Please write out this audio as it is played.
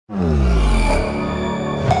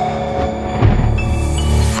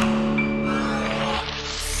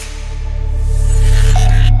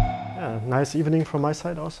nice evening from my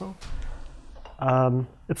side also.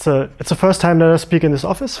 It's the first time that I speak in this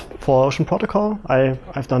office for Ocean Protocol.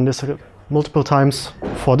 I've done this multiple times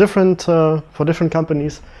for different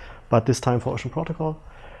companies, but this time for Ocean Protocol.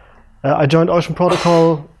 I joined Ocean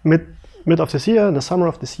Protocol mid of this year, in the summer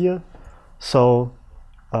of this year. So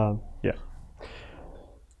yeah.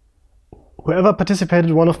 Whoever participated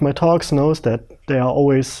in one of my talks knows that they are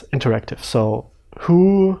always interactive. So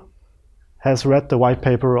who has read the white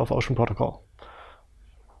paper of Ocean Protocol?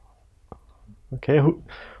 Okay,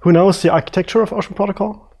 who knows the architecture of Ocean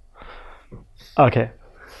Protocol? Okay.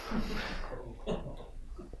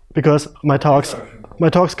 Because my talks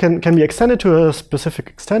can be extended to a specific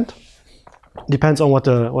extent. Depends on what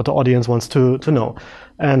the audience wants to know.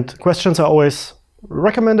 And questions are always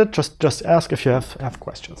recommended. Just ask if you have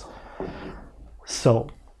questions. So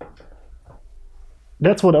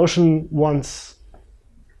that's what Ocean wants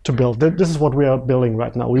to build. This is what we are building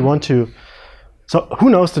right now. We want to. So who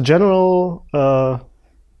knows the general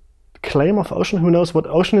claim of Ocean? Who knows what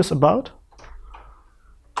Ocean is about?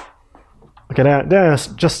 Okay, there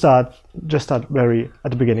just start very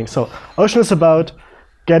at the beginning. So Ocean is about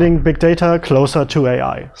getting big data closer to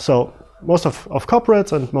AI. So most of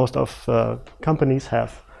corporates and most of companies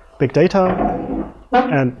have big data,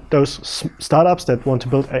 and those startups that want to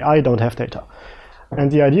build AI don't have data.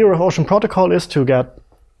 And the idea of Ocean Protocol is to get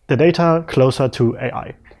the data closer to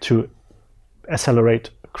AI, to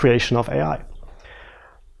accelerate creation of AI.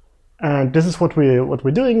 And this is what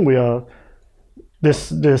we're doing. This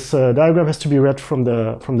diagram has to be read from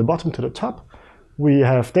the bottom to the top. We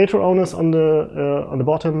have data owners on the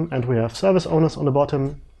bottom, and we have service owners on the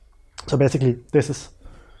bottom. So basically, this is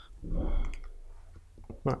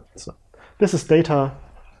data,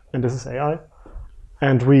 and this is AI,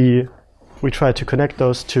 and we try to connect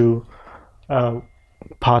those two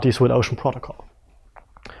parties with Ocean Protocol.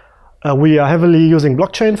 We are heavily using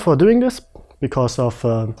blockchain for doing this because of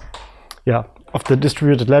the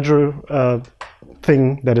distributed ledger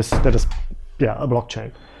thing that is a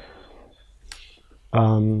blockchain.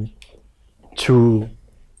 To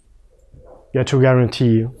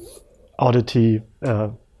guarantee audity,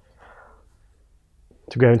 to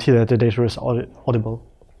guarantee that the data is audible.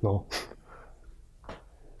 No,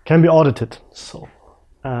 can be audited. So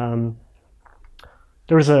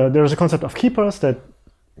there is a concept of keepers that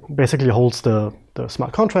basically holds the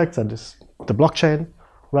smart contracts, that is the blockchain.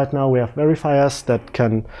 Right now we have verifiers that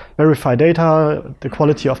can verify data, the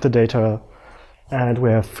quality of the data, and we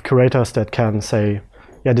have curators that can say,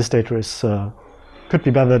 yeah, this data is could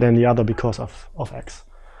be better than the other because of X.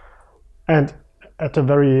 And at the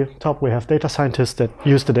very top we have data scientists that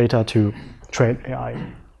use the data to train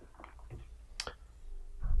AI.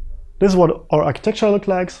 This is what our architecture looks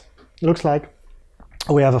like.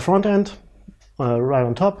 We have a front end right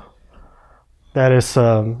on top that is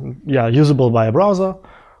usable by a browser,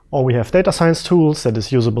 or we have data science tools that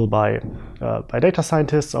is usable by data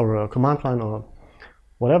scientists or a command line or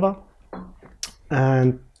whatever.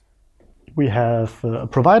 And we have a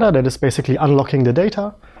provider that is basically unlocking the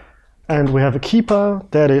data, and we have a keeper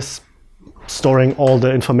that is storing all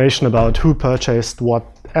the information about who purchased what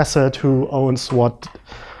asset, who owns what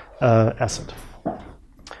asset.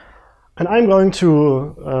 And I'm going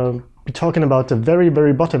to be talking about the very,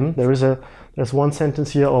 very bottom. There's one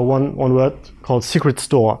sentence here, or one word called secret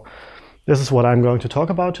store. This is what I'm going to talk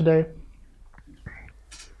about today.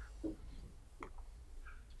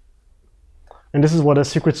 And this is what a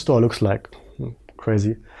secret store looks like.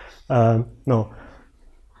 Crazy. No.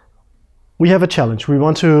 We have a challenge. We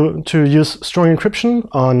want to use strong encryption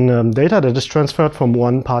on data that is transferred from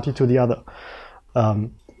one party to the other.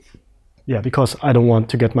 Because I don't want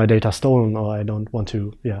to get my data stolen, or I don't want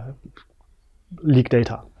to leak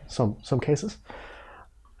data. Some cases.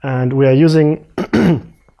 And we are using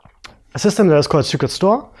a system that is called secret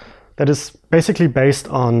store, that is basically based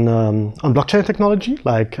on blockchain technology,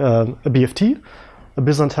 like a BFT, a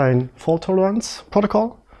Byzantine fault tolerance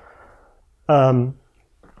protocol.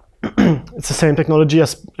 It's the same technology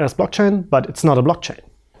as blockchain, but it's not a blockchain.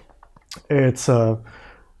 It's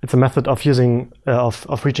a method of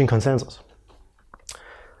reaching consensus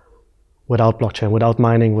without blockchain, without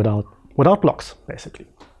mining, without blocks, basically.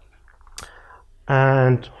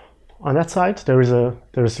 And on that side, there is a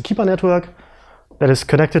keeper network that is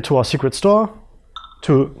connected to our secret store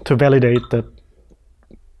to validate that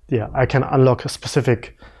I can unlock a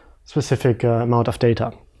specific amount of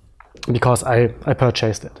data because I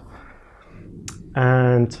purchased it.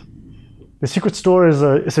 And the secret store is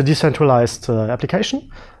a decentralized application.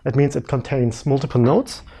 That means it contains multiple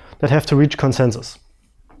nodes that have to reach consensus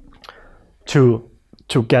to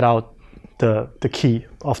get out the key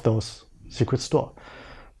of those secret store.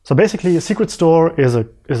 So basically, a secret store is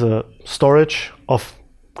a storage of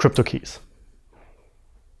crypto keys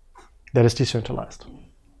that is decentralized.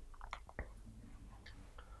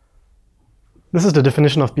 This is the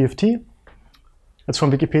definition of BFT. It's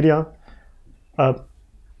from Wikipedia.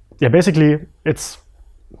 Yeah, basically, it's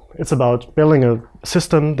about building a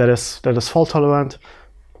system that is fault tolerant,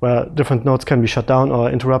 where different nodes can be shut down or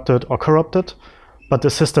interrupted or corrupted, but the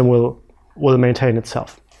system will maintain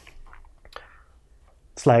itself.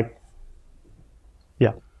 It's like,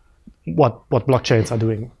 yeah, what blockchains are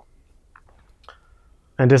doing.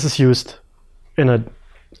 And this is used in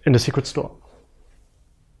the secret store.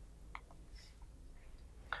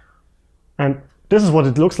 And this is what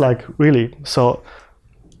it looks like, really. So,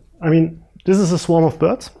 I mean, this is a swarm of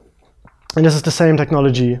birds, and this is the same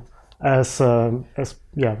technology as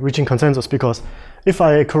reaching consensus. Because if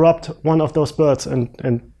I corrupt one of those birds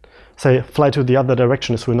and say fly to the other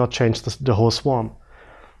direction, this will not change the whole swarm.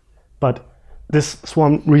 But this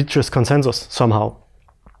swarm reaches consensus somehow,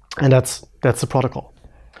 and that's the protocol.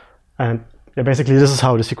 And yeah, basically, this is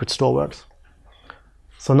how the secret store works.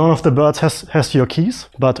 So none of the birds has your keys,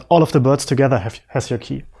 but all of the birds together has your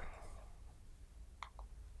key.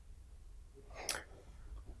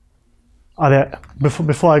 Are there,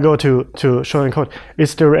 before I go to showing code,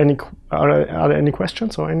 are there any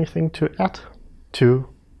questions or anything to add, to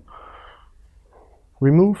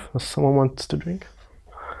remove? If someone wants to drink.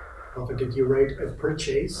 Did you rate a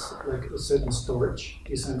purchase, like a certain storage,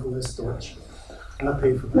 decentralized storage, and I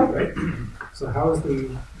pay for that, right? So how is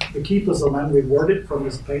the keepers are then rewarded from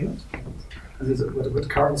this payment? And is it, what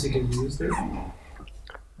currency do you use there?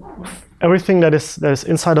 Everything that is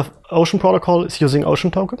inside of Ocean Protocol is using Ocean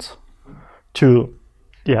tokens to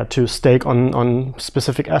stake on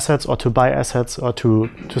specific assets, or to buy assets, or to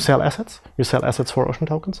sell assets. You sell assets for Ocean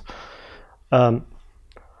tokens. And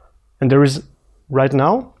there is, right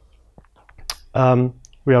now,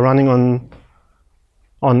 we are running on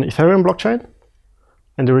Ethereum blockchain,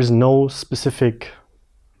 and there is no specific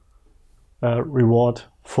reward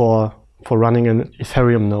for running an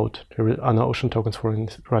Ethereum node. There are no Ocean tokens for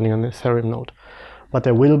running an Ethereum node, but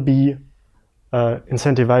there will be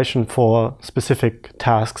incentivization for specific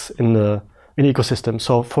tasks in the ecosystem.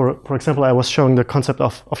 So, for example, I was showing the concept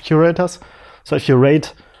of curators. So, if you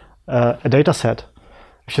rate a data set,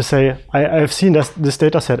 if you say, I've seen this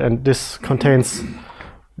data set and this contains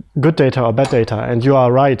good data or bad data, and you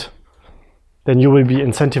are right, then you will be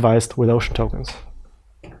incentivized with Ocean tokens.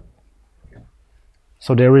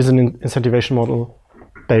 So there is an incentivization model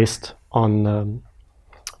based on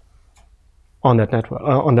that network,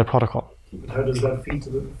 on that protocol. But how does that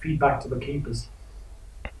feed back to the keepers?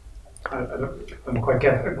 I don't quite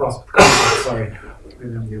get across. Sorry,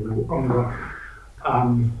 maybe I'm the wrong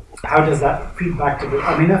one. How does that feed back to the?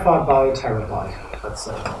 I mean, if I buy a terabyte, let's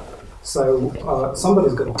say, so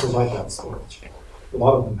somebody's got to provide that storage. A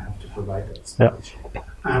lot of them have to provide that storage,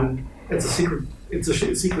 and it's a secret. It's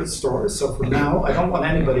a secret store. So for now, I don't want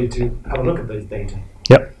anybody to have a look at those data.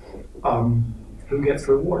 Yep. Who gets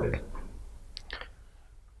rewarded?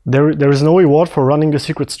 There is no reward for running the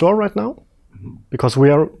secret store right now, because we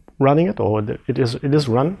are running it, or it is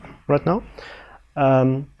run right now.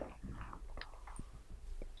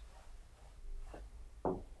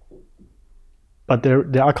 But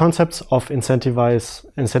there are concepts of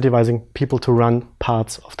incentivizing people to run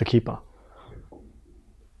parts of the keeper.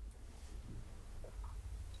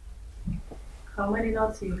 How many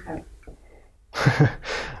nodes do you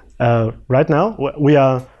have? Right now,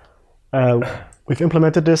 we've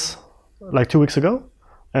implemented this like 2 weeks ago,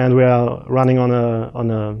 and we are running on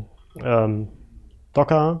a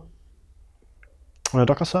Docker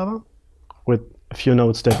server with a few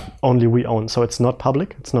nodes that only we own. So it's not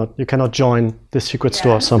public. It's not. You cannot join this secret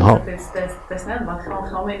store somehow. That's not. But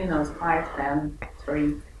how many nodes? 5, 10,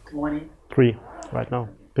 3, 20? 3 right now,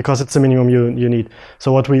 because it's the minimum you need.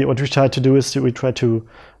 So what we try to do is we try to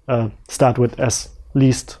start with as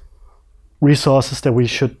least resources that we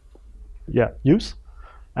should use,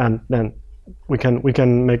 and then we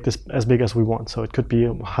can make this as big as we want. So it could be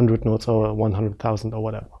 100 nodes or 100,000 or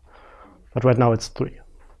whatever. But right now it's 3.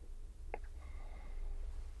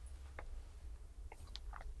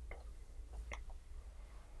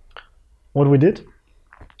 What we did,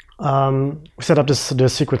 we set up the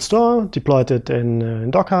secret store, deployed it in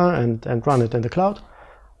Docker, and run it in the cloud.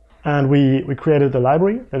 And we created a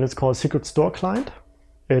library that is called Secret Store Client.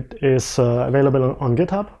 It is available on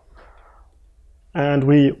GitHub. And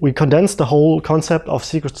we condensed the whole concept of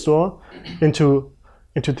secret store into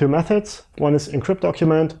 2 methods. One is encrypt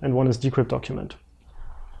document and one is decrypt document.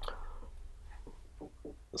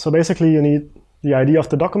 So basically you need the ID of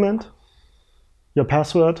the document, your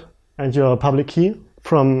password and your public key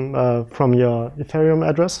from your Ethereum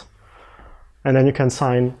address, and then you can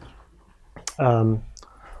sign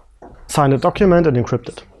a document and encrypt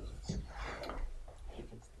it.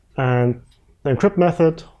 And the encrypt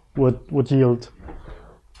method would yield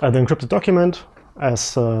the encrypted document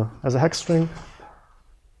as a hex string,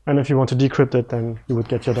 and if you want to decrypt it, then you would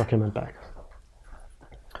get your document back.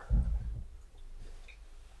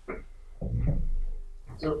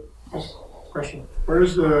 So, just a question. Where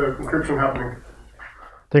is the encryption happening?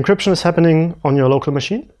 The encryption is happening on your local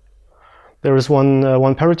machine. There is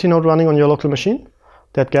one Parity node running on your local machine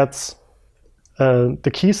that gets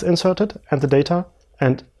the keys inserted and the data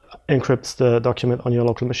and encrypts the document on your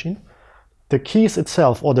local machine. The keys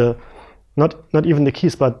itself, or not even the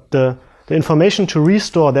keys, but the information to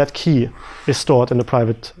restore that key is stored in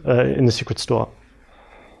the secret store.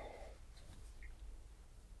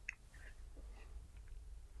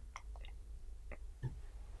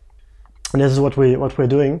 And this is what we're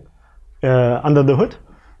doing under the hood.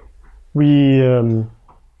 We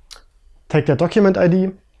take that document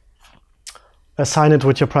ID, assign it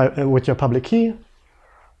with your public key.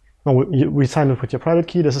 No, we sign it with your private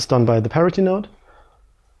key. This is done by the Parity node.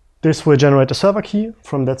 This will generate a server key.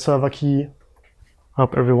 From that server key, I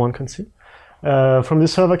hope everyone can see. From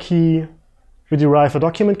this server key, we derive a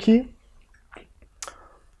document key.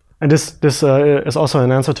 And this is also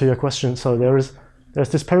an answer to your question. So there's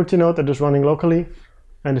this Parity node that is running locally,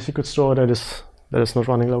 and the secret store that is not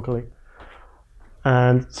running locally.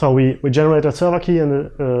 And so we generate a server key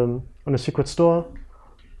on the secret store.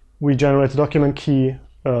 We generate a document key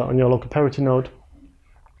on your local Parity node.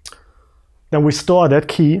 Then we store that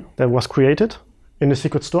key that was created in the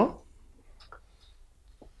secret store.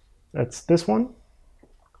 That's this one.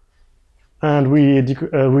 And we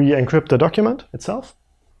encrypt the document itself.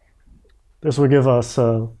 This will give us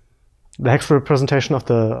the hex representation of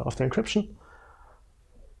the encryption.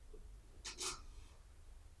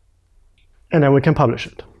 And then we can publish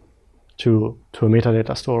it to a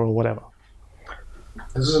metadata store or whatever.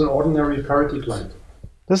 This is an ordinary Parity client.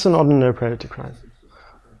 This is an ordinary Parity client.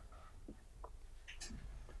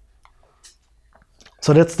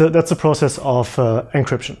 So that's the process of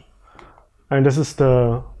encryption, and this is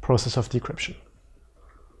the process of decryption.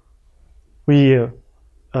 We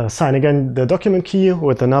sign again the document key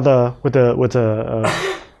with a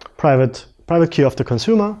private key of the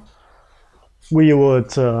consumer. We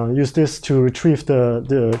would use this to retrieve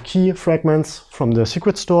the key fragments from the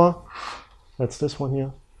secret store. That's this one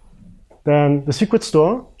here. Then the secret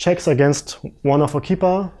store checks against one of our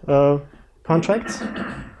keeper contracts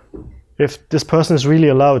if this person is really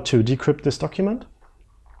allowed to decrypt this document.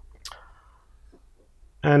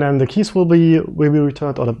 And then the keys will be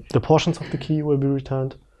returned, or the portions of the key will be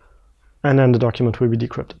returned, and then the document will be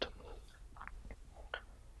decrypted.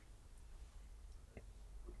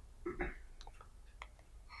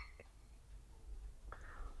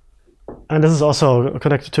 And this is also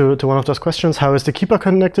connected to one of those questions. How is the keeper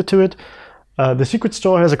connected to it? The secret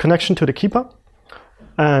store has a connection to the keeper.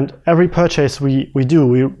 And every purchase we do,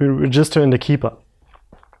 we register in the keeper.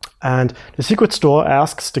 And the secret store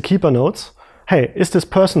asks the keeper nodes, hey, is this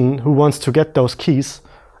person who wants to get those keys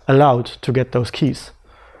allowed to get those keys?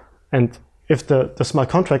 And if the smart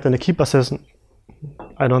contract and the keeper says,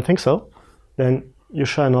 I don't think so, then you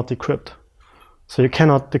shall not decrypt. So you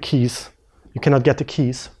cannot get the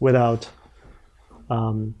keys without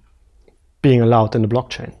being allowed in the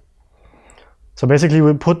blockchain. So basically,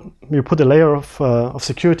 we put a layer of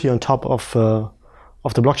security on top of the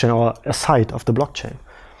blockchain, or a side of the blockchain.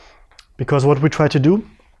 Because what we tried to do,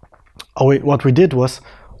 what we did was,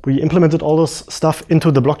 we implemented all this stuff into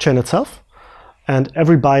the blockchain itself, and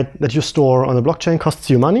every byte that you store on the blockchain costs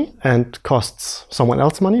you money and costs someone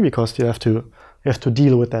else money, because you have to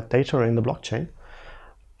deal with that data in the blockchain.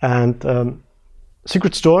 And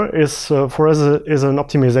secret store is for us is an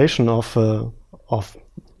optimization of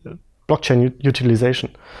blockchain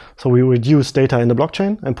utilization. So we reduce data in the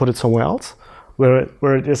blockchain and put it somewhere else,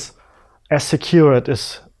 where it is as secure as it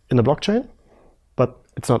is in the blockchain, but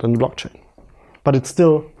it's not in the blockchain. But it's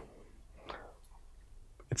still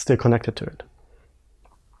connected to it.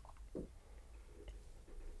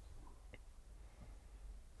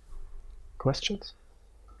 Questions?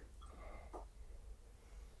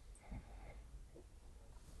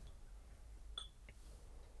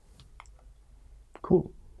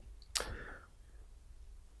 Cool.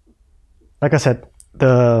 Like I said,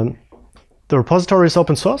 the repository is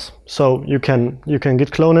open source, so you can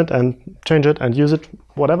git clone it and change it and use it,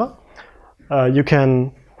 whatever. You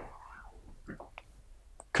can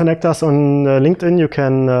connect us on LinkedIn. You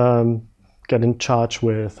can get in touch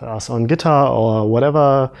with us on GitHub or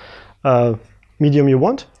whatever medium you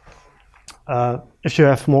want. If you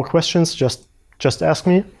have more questions, just ask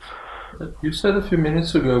me. You said a few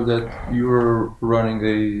minutes ago that you were running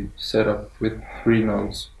a setup with 3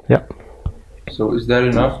 nodes. Yeah. So is that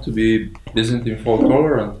enough to be Byzantine fault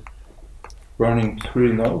tolerant? Running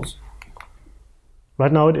 3 nodes?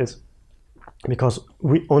 Right now it is, because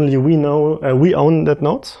we own that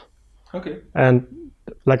nodes. Okay. And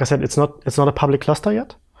like I said, it's not a public cluster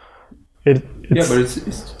yet. Yeah, but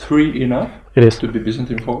is 3 enough? It is to be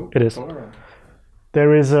Byzantine fault It is. tolerant?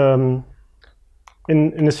 There is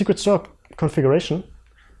in the secret store configuration,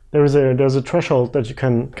 there's a threshold that you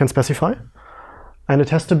can specify, and it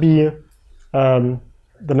has to be the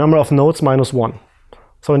number of nodes minus 1.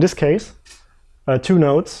 So in this case, 2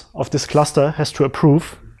 nodes of this cluster has to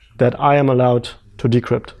approve that I am allowed to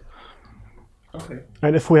decrypt. Okay.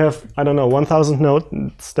 And if we have, I don't know, 1,000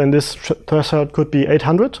 nodes, then this threshold could be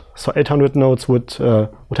 800. So 800 nodes would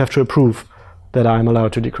have to approve that I am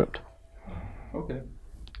allowed to decrypt. Okay.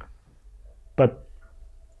 But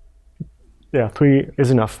yeah, 3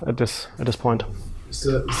 is enough at this point. Is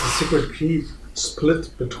the secret key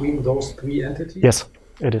split between those 3 entities? Yes,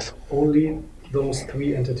 it is. Only those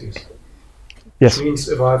 3 entities? Yes. Which means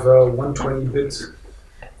if I have a 120-bit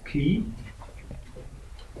key,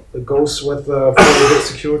 it goes with the 40-bit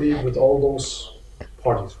security with all those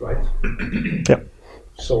parties, right? Yeah.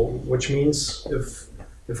 So, which means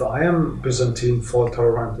if I am Byzantine fault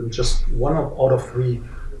tolerant and just 1 out of 3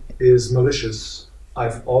 is malicious,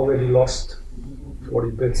 I've already lost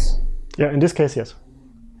 40 bits. Yeah, in this case, yes.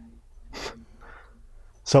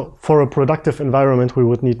 So for a productive environment, we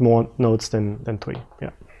would need more nodes than 3.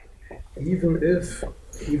 Yeah. Even if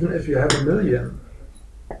you have 1 million,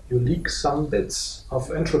 you leak some bits of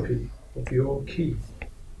entropy of your key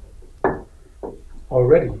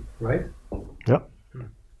already, right? Yeah.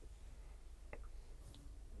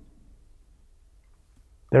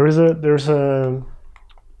 There's a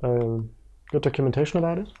good documentation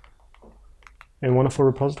about it in one of our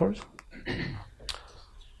repositories,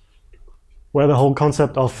 where the whole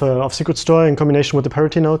concept of secret store in combination with the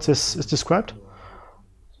parity nodes is described.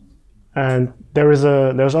 And there's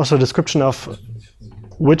also a description of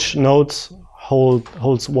which nodes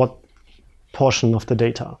holds what portion of the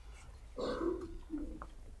data.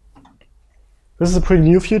 This is a pretty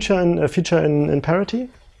new feature in Parity.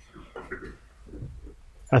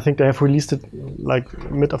 I think they have released it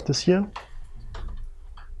like mid of this year.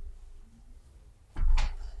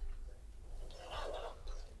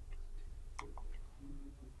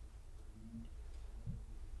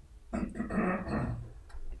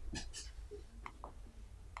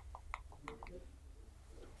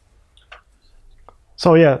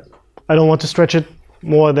 So yeah, I don't want to stretch it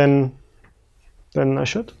more than I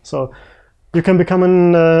should. So you can become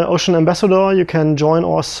an Ocean ambassador. You can join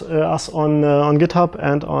us on GitHub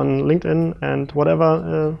and on LinkedIn and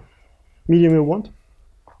whatever medium you want.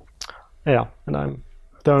 Yeah, and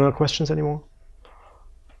there are no questions anymore.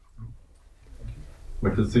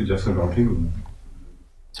 What does suggestion bounty mean?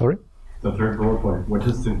 Sorry? The third bullet point. What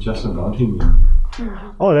does suggestion bounty mean?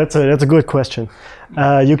 Oh, that's a good question.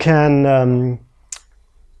 You can.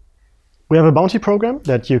 We have a bounty program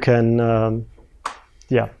that you can,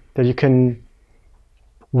 that you can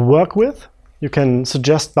work with. You can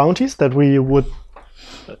suggest bounties that we would,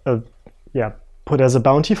 put as a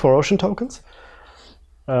bounty for Ocean tokens.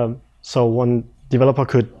 So one developer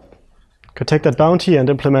could take that bounty and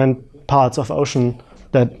implement parts of Ocean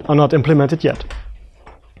that are not implemented yet.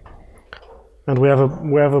 And we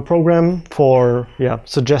have a program for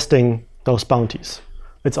suggesting those bounties.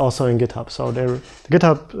 It's also in GitHub, so the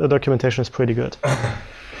GitHub documentation is pretty good.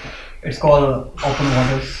 It's called Open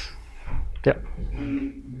Waters. Yeah.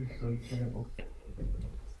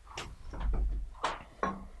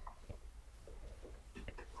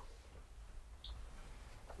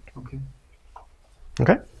 Okay.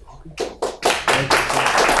 Okay.